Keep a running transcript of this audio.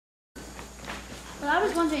Well, I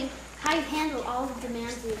was wondering how you handle all the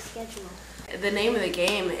demands of your schedule. The name of the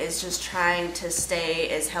game is just trying to stay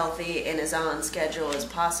as healthy and as on schedule as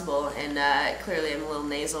possible, and clearly I'm a little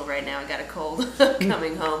nasal right now. I got a cold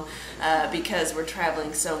coming home because we're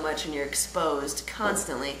traveling so much and you're exposed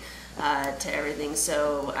constantly to everything.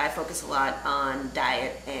 So I focus a lot on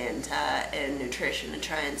diet and nutrition to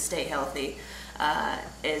try and stay healthy,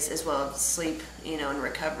 as well as sleep, and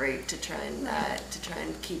recovery to try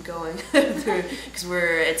and keep going through, because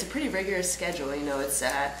it's a pretty rigorous schedule. It's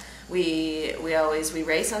we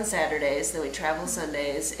race on Saturdays, then we travel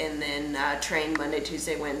Sundays, and then train Monday,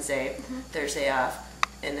 Tuesday, Wednesday, Thursday off,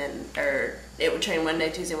 and then it would train Monday,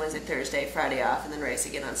 Tuesday, Wednesday, Thursday, Friday off, and then race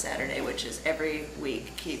again on Saturday, which is every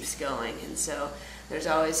week keeps going. And so there's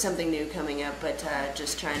always something new coming up, but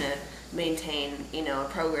just trying to maintain a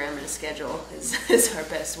program and a schedule is our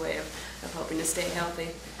best way of hoping to stay healthy.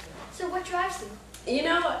 So what drives you?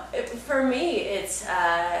 For me, it's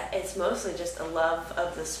mostly just a love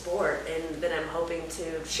of the sport, and that I'm hoping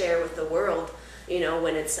to share with the world.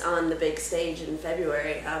 When it's on the big stage in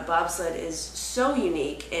February, bobsled is so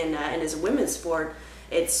unique, and as a women's sport,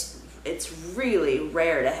 it's really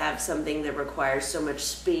rare to have something that requires so much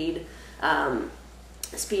speed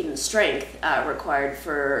and strength required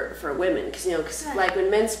for women, because like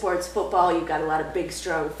when men's sports, football, you've got a lot of big,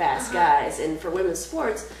 strong, fast guys, and for women's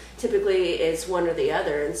sports, typically it's one or the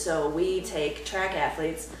other. And so we take track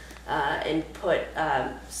athletes and put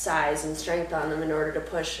size and strength on them in order to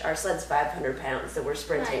push our sled's 500 pounds that we're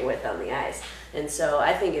sprinting with on the ice. And so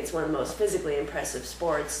I think it's one of the most physically impressive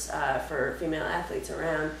sports for female athletes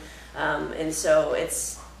around. And so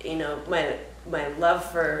it's my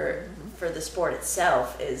love for the sport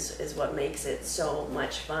itself is what makes it so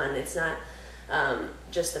much fun. It's not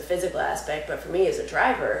just the physical aspect, but for me as a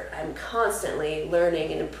driver, I'm constantly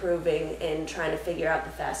learning and improving and trying to figure out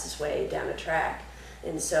the fastest way down a track.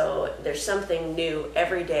 And so there's something new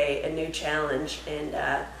every day, a new challenge, and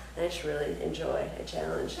I just really enjoy a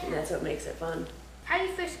challenge, and that's what makes it fun. How did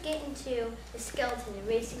you first get into the skeleton and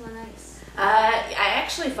racing on ice? I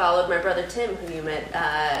actually followed my brother Tim, who you met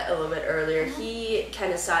a little bit earlier. He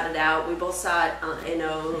kind of sought it out. We both saw it in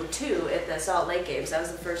 '02 at the Salt Lake Games. That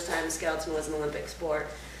was the first time skeleton was an Olympic sport.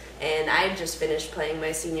 And I had just finished playing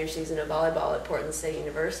my senior season of volleyball at Portland State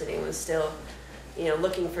University and was still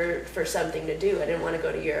looking for something to do. I didn't want to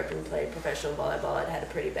go to Europe and play professional volleyball. I'd had a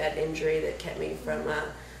pretty bad injury that kept me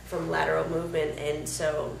from lateral movement, and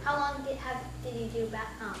so. How long did you do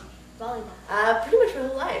volleyball? Pretty much my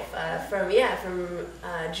whole life, from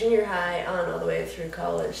junior high on all the way through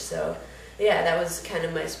college. So yeah, that was kind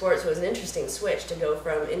of my sport. So it was an interesting switch to go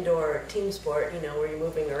from indoor team sport, where you're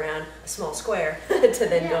moving around a small square, to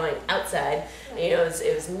then going outside. It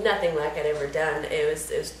was nothing like I'd ever done. It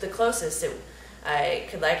was the closest I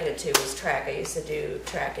could liken it to was track. I used to do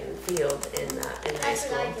track and field in high school. That's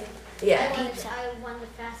what I did. Yeah. I won the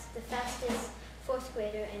fastest fourth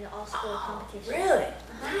grader in the all-school competition. Really?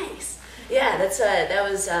 Nice. Yeah, that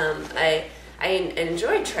was I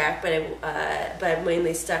enjoyed track, but I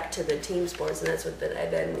mainly stuck to the team sports, and that's what I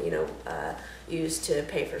then used to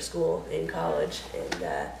pay for school in college,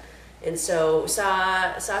 and so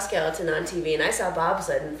saw skeleton on TV, and I saw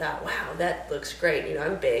bobsled and thought, wow, that looks great.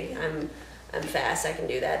 I'm big, I'm fast, I can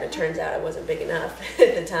do that. And it turns out I wasn't big enough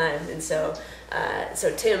at the time, and so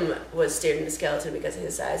Tim was steered into skeleton because of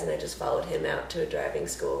his size, and I just followed him out to a driving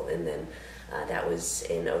school, and then that was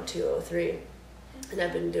in '02, '03, and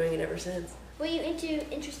I've been doing it ever since. Were you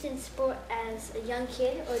interested in sport as a young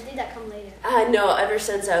kid, or did that come later? No, ever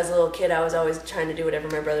since I was a little kid, I was always trying to do whatever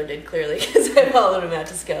my brother did, clearly, because I followed him out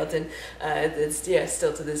to skeleton. It's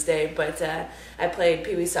still to this day. But I played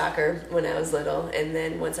pee-wee soccer when I was little, and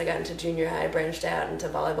then once I got into junior high, I branched out into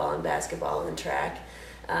volleyball and basketball and track.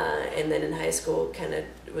 And then in high school, kind of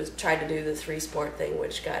tried to do the three-sport thing,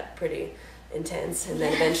 which got pretty intense, and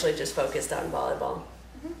then eventually just focused on volleyball.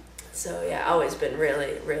 So yeah, always been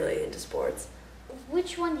really, really into sports.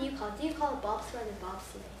 Which one do you call it? Do you call it bobsled or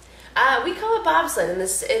bobsled? We call it bobsled,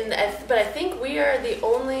 but I think we are the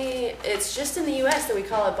only. It's just in the U.S. that we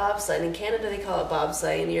call it bobsled. In Canada, they call it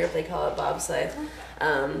bobsleigh. In Europe, they call it bobsled.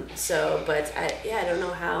 I don't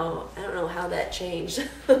know how that changed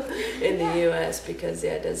in the U.S. because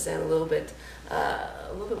it does sound a little bit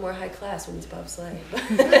more high class when it's bobsleigh.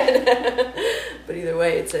 But either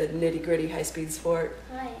way, it's a nitty gritty high speed sport.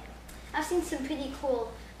 Right. I've seen some pretty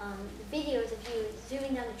cool videos of you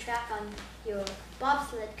zooming down the track on your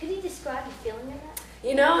bobsled. Could you describe the feeling of that?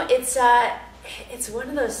 It's one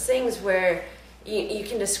of those things where you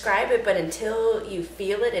can describe it, but until you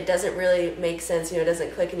feel it, it doesn't really make sense. It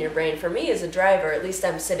doesn't click in your brain. For me as a driver, at least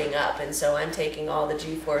I'm sitting up, and so I'm taking all the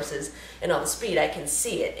G-forces and all the speed. I can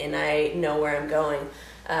see it, and I know where I'm going.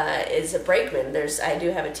 As a brakeman, I do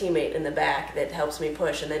have a teammate in the back that helps me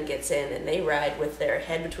push and then gets in, and they ride with their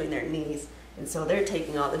head between their knees, and so they're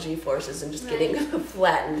taking all the G-forces and just getting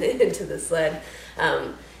flattened into the sled.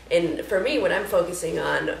 And for me, what I'm focusing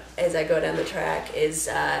on as I go down the track is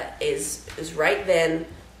right then,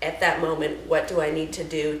 at that moment, what do I need to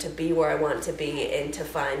do to be where I want to be and to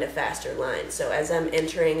find a faster line. So as I'm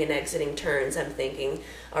entering and exiting turns, I'm thinking,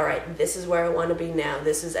 all right, this is where I want to be now.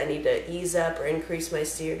 I need to ease up or increase my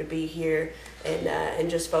steer to be here, and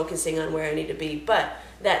just focusing on where I need to be. But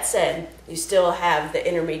that said, you still have the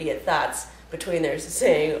intermediate thoughts between there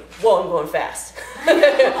saying, whoa, I'm going fast.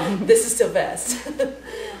 This is still fast.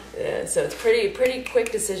 Yeah, so it's pretty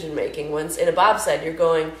quick decision making. Once in a bobsled, you're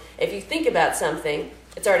going, if you think about something,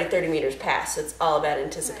 it's already 30 meters past, so it's all about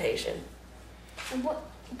anticipation. And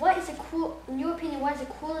in your opinion, what is the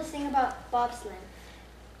coolest thing about bobsled?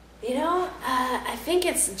 I think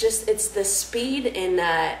it's the speed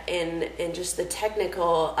and just the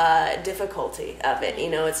technical difficulty of it.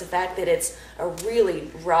 It's the fact that it's a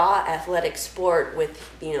really raw athletic sport with,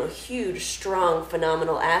 huge, strong,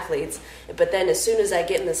 phenomenal athletes. But then as soon as I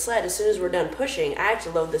get in the sled, as soon as we're done pushing, I have to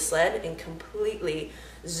load the sled and completely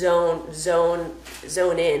zone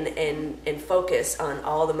in and focus on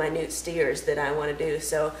all the minute steers that I want to do.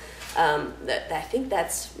 So I think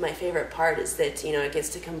that's my favorite part, is that it gets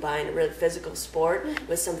to combine a really physical sport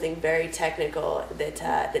with something very technical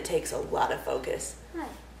that takes a lot of focus. Right.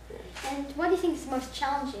 And what do you think is the most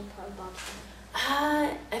challenging part of bobsled?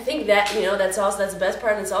 I think that's the best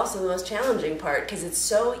part, and it's also the most challenging part, because it's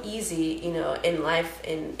so easy, in life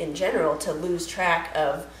in general, to lose track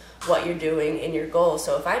of what you're doing and your goal.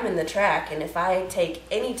 So if I'm in the track and if I take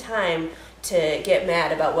any time to get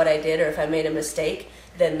mad about what I did, or if I made a mistake,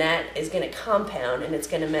 then that is going to compound and it's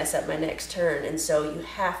going to mess up my next turn. And so you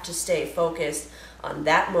have to stay focused on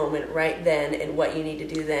that moment right then and what you need to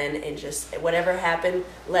do then, and just whatever happened,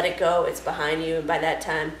 let it go. It's behind you, and by that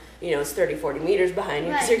time, it's 30-40 meters behind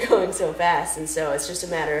you because you're going so fast. And so it's just a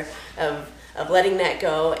matter of letting that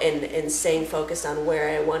go and staying focused on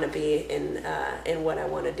where I want to be and what I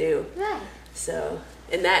want to do. Right. So,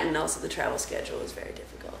 and also the travel schedule is very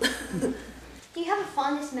difficult. Do you have a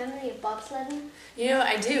fondest memory of bobsledding?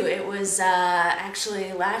 I do. It was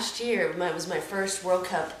actually last year. It was my first World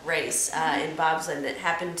Cup race in bobsled, and it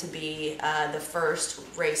happened to be the first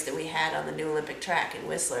race that we had on the new Olympic track in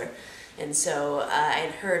Whistler. And so I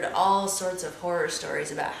had heard all sorts of horror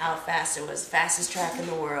stories about how fast it was, fastest track in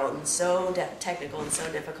the world, and so technical and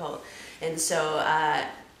so difficult. And so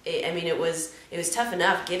it was tough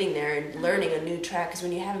enough getting there and learning a new track, because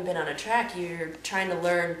when you haven't been on a track, you're trying to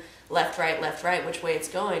learn left, right, which way it's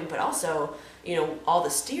going, but also, all the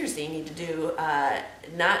steers that you need to do,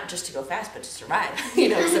 not just to go fast, but to survive,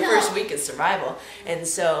 because the first week is survival. And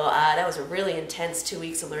so that was a really intense 2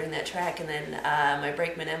 weeks of learning that track. And then my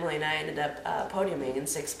brakeman Emily and I ended up podiuming in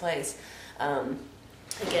 6th place.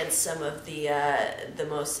 Against some of the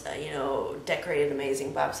most decorated,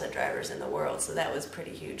 amazing bobsled drivers in the world. So that was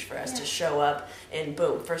pretty huge for us to show up and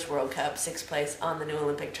boom, first World Cup, 6th place on the new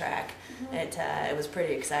Olympic track. It was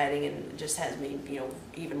pretty exciting, and just has me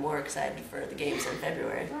even more excited for the games in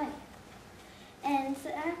February. Right. And so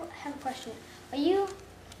I have a question. Are you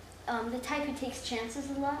the type who takes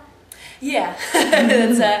chances a lot? Yeah,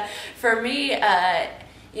 that's for me.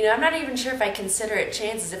 I'm not even sure if I consider it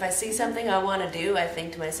chances. If I see something I want to do, I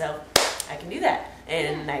think to myself, I can do that.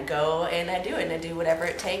 And I go and I do it, and I do whatever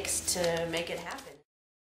it takes to make it happen.